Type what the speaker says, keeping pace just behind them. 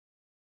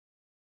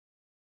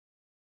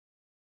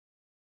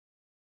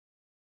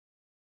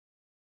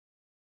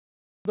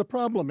the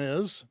problem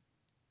is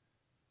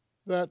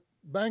that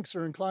banks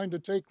are inclined to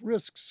take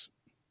risks,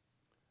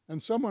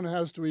 and someone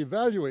has to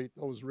evaluate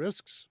those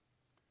risks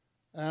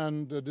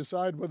and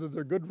decide whether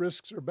they're good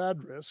risks or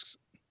bad risks.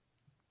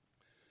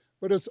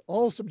 But it's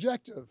all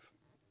subjective.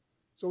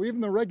 So even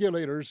the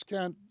regulators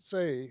can't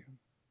say,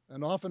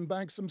 and often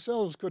banks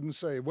themselves couldn't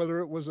say, whether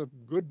it was a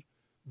good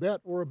bet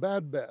or a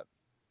bad bet.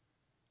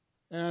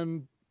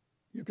 And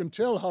you can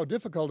tell how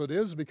difficult it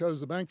is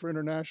because the Bank for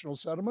International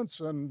Settlements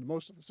and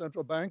most of the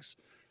central banks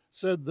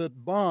said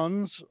that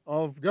bonds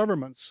of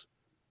governments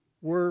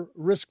were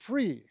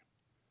risk-free,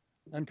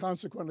 and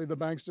consequently the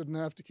banks didn't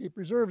have to keep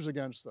reserves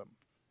against them.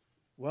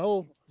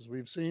 Well, as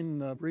we've seen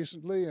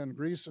recently in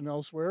Greece and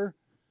elsewhere,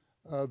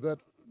 that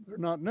they're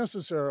not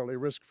necessarily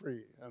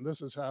risk-free, and this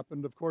has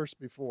happened, of course,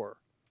 before.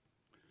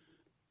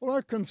 Well,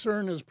 our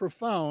concern is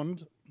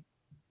profound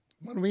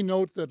when we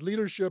note that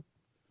leadership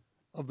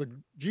of the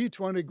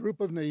G20 group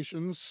of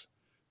nations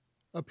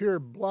appear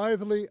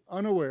blithely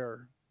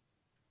unaware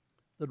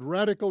that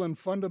radical and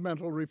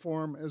fundamental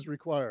reform is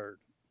required.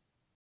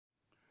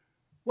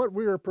 What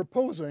we are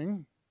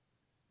proposing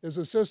is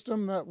a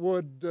system that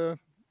would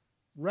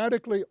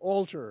radically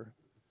alter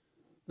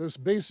this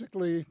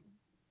basically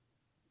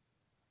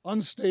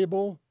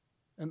unstable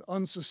and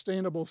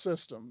unsustainable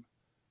system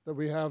that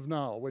we have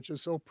now, which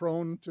is so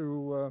prone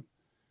to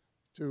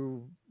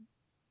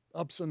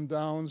ups and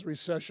downs,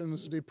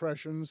 recessions,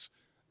 depressions,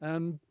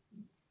 and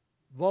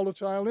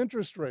volatile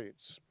interest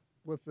rates,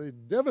 with the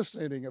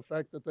devastating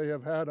effect that they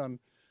have had on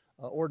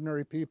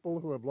ordinary people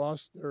who have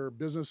lost their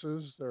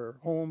businesses, their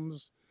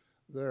homes,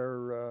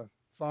 their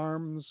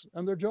farms,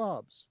 and their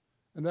jobs.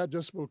 And that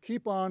just will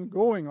keep on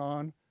going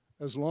on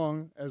as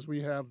long as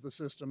we have the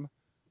system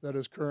that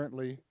is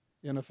currently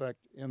in effect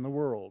in the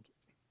world.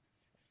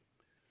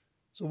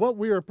 So what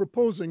we are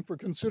proposing for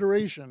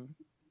consideration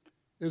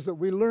is that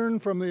we learn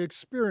from the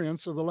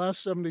experience of the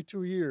last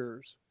 72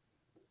 years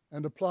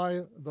and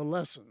apply the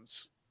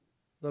lessons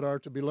that are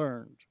to be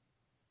learned.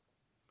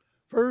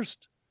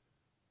 First,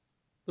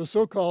 the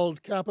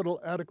so-called capital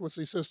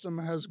adequacy system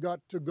has got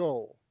to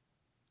go.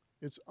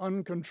 It's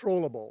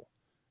uncontrollable,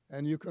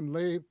 and you can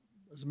lay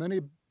as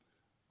many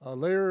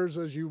layers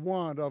as you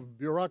want of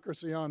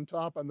bureaucracy on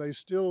top, and they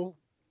still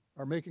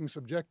are making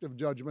subjective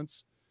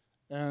judgments,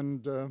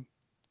 and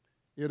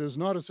it is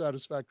not a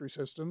satisfactory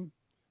system.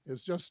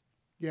 It's just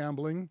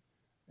gambling,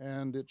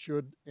 and it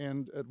should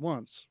end at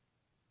once.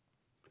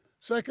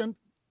 Second,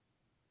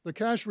 the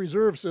cash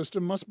reserve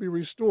system must be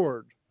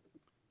restored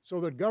so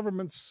that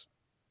governments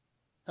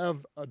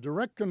have a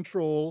direct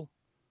control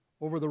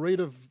over the rate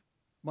of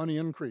money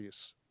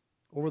increase,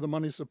 over the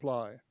money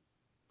supply,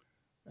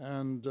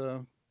 and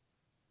a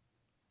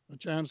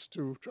chance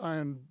to try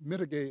and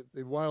mitigate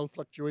the wild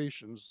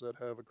fluctuations that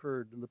have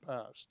occurred in the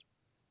past.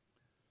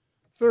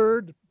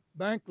 Third,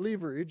 bank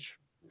leverage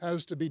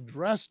has to be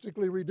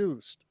drastically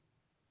reduced.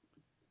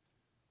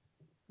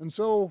 And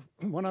so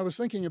when I was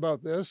thinking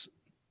about this,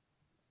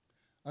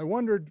 I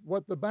wondered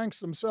what the banks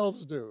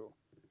themselves do.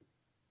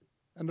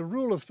 And the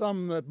rule of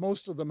thumb that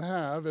most of them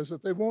have is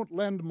that they won't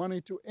lend money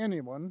to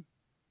anyone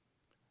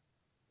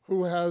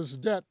who has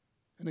debt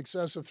in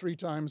excess of 3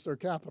 times their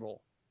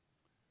capital.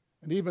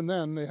 And even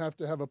then, they have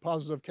to have a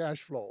positive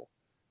cash flow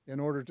in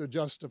order to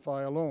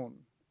justify a loan.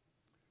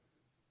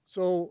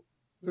 So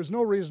there's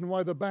no reason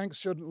why the banks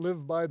shouldn't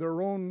live by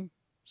their own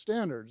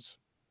standards,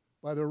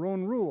 by their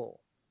own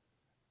rule.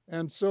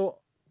 And so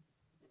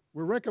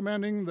we're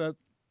recommending that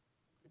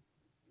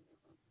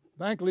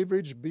bank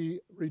leverage be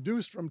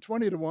reduced from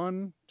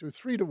 20-to-1 to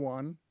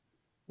 3-to-1,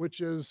 which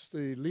is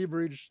the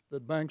leverage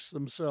that banks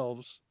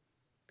themselves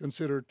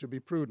consider to be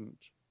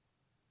prudent.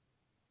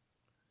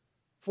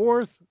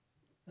 Fourth,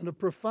 and of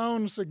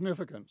profound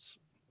significance,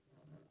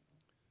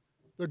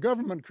 the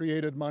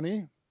government-created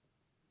money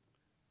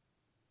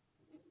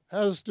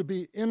has to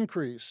be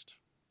increased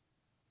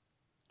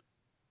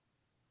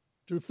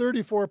to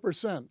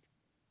 34%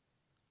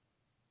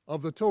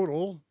 of the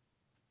total,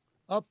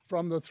 up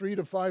from the 3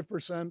 to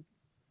 5%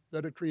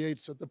 that it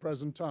creates at the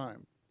present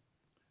time.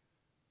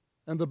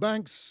 And the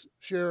bank's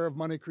share of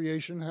money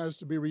creation has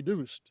to be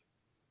reduced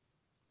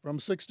from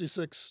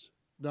 66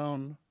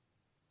 down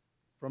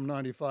from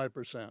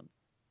 95%.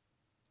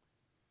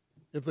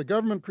 If the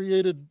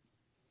government-created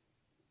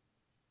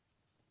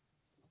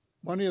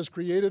money is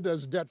created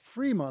as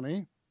debt-free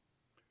money,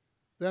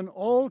 then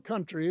all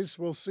countries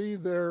will see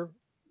their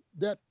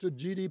debt to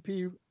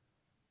GDP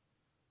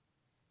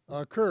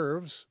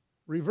curves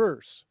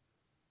reverse.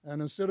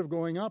 And instead of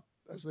going up,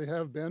 as they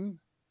have been,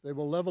 they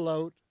will level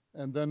out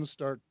and then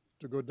start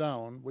to go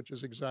down, which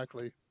is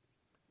exactly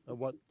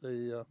what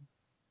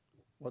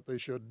they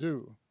should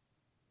do.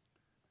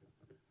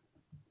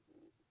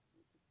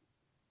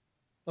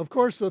 Of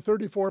course, the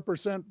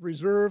 34%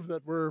 reserve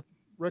that we're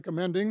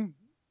recommending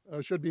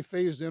should be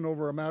phased in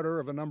over a matter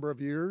of a number of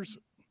years.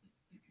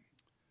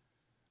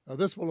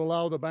 This will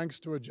allow the banks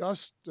to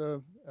adjust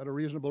at a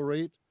reasonable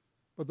rate,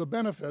 but the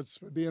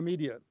benefits would be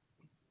immediate.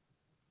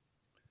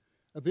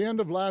 At the end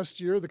of last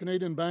year, the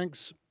Canadian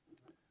banks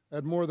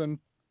had more than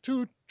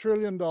 $2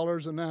 trillion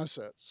in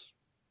assets,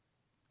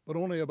 but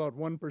only about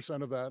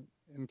 1% of that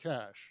in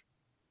cash.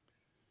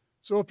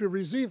 So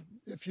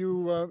if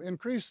you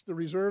increase the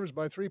reserves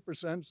by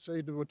 3%,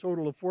 say to a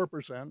total of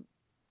 4%,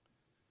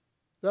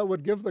 that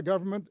would give the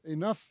government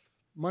enough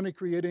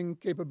money-creating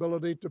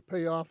capability to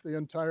pay off the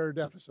entire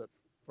deficit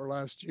for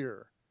last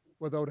year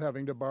without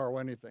having to borrow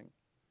anything.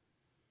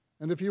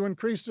 And if you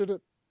increased it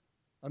at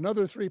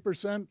another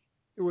 3%,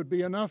 it would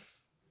be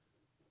enough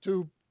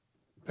to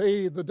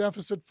pay the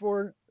deficit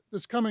for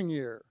this coming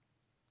year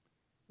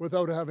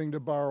without having to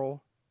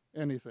borrow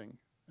anything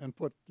and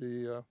put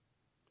the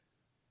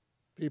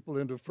people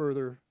into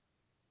further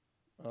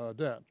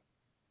debt.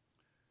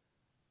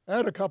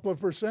 Add a couple of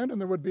percent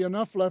and there would be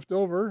enough left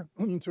over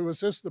to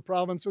assist the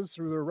provinces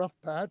through their rough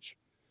patch.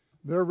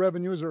 Their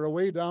revenues are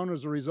way down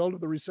as a result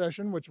of the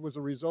recession, which was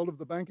a result of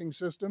the banking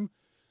system,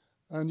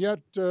 and yet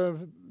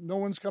no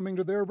one's coming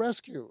to their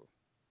rescue.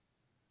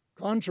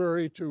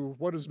 Contrary to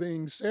what is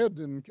being said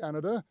in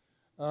Canada,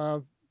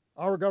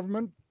 our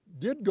government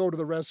did go to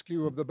the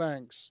rescue of the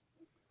banks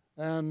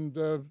and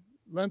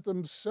lent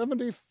them bought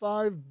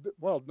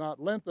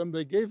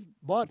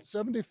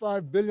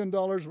 $75 billion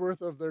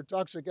worth of their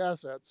toxic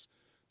assets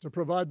to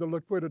provide the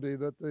liquidity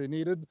that they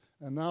needed,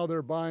 and now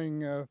they're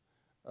buying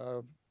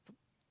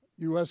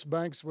U.S.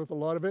 banks with a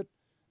lot of it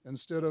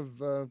instead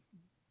of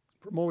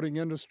promoting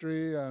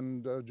industry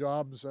and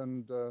jobs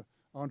and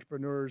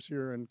entrepreneurs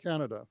here in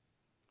Canada.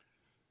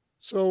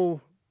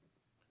 So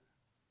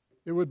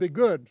it would be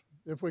good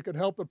if we could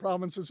help the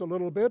provinces a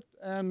little bit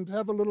and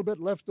have a little bit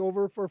left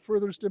over for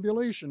further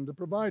stimulation to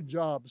provide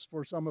jobs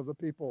for some of the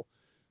people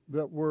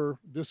that were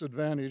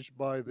disadvantaged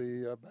by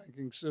the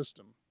banking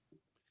system.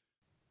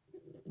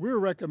 We're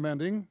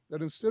recommending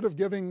that instead of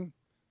giving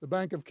the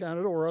Bank of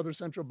Canada or other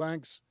central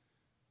banks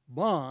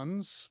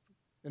bonds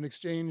in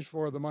exchange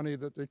for the money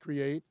that they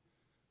create,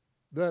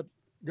 that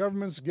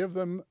governments give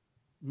them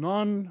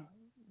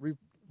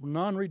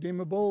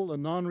non-redeemable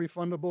and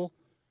non-refundable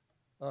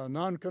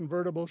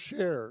non-convertible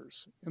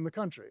shares in the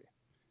country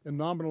in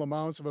nominal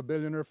amounts of $1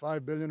 billion or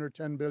 $5 billion or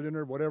 $10 billion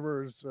or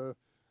whatever is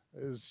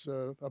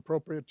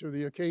appropriate to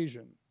the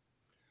occasion.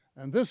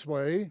 And this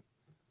way,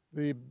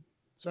 the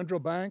central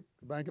bank,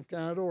 the Bank of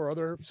Canada or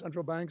other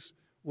central banks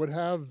would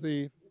have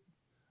the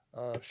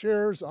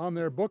shares on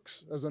their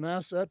books as an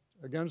asset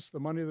against the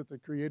money that they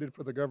created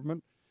for the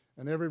government,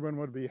 and everyone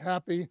would be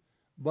happy,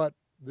 but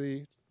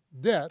the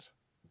debt,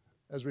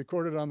 as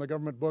recorded on the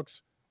government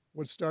books,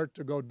 would start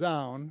to go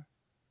down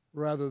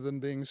rather than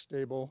being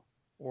stable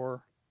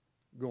or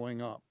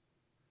going up.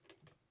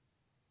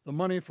 The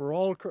money for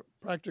all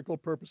practical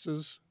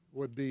purposes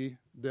would be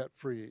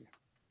debt-free.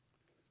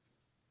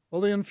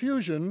 Well, the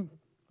infusion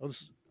of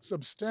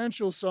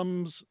substantial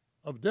sums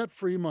of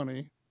debt-free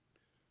money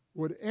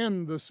would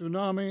end the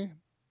tsunami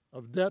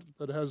of debt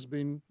that has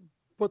been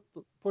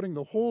putting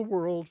the whole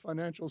world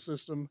financial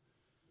system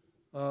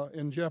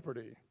in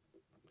jeopardy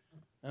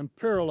and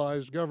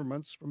paralyzed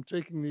governments from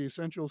taking the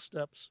essential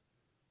steps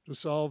to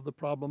solve the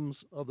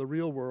problems of the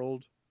real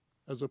world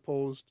as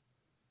opposed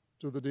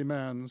to the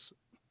demands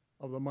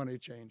of the money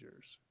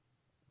changers.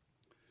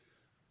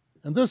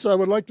 And this I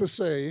would like to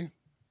say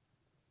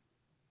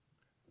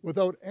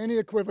without any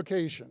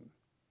equivocation.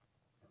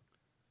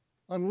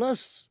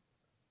 Unless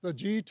the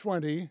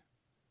G20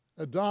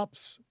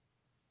 adopts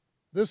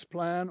this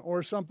plan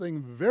or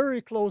something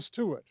very close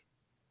to it,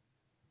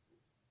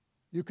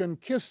 you can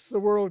kiss the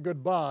world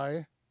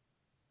goodbye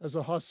as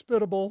a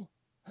hospitable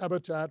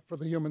habitat for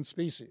the human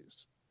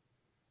species,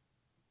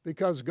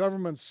 because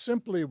governments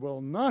simply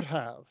will not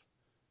have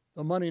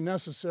the money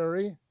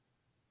necessary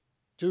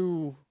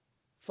to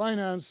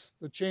finance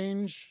the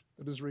change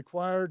that is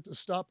required to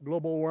stop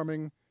global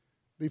warming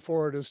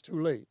before it is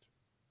too late.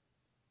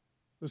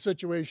 The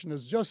situation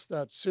is just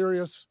that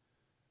serious,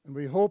 and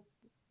we hope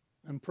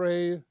and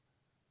pray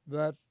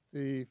that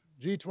the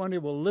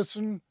G20 will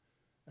listen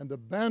and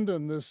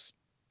abandon this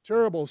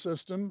terrible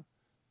system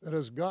that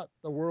has got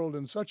the world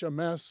in such a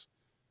mess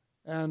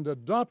and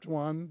adopt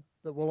one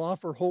that will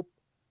offer hope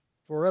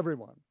for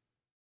everyone.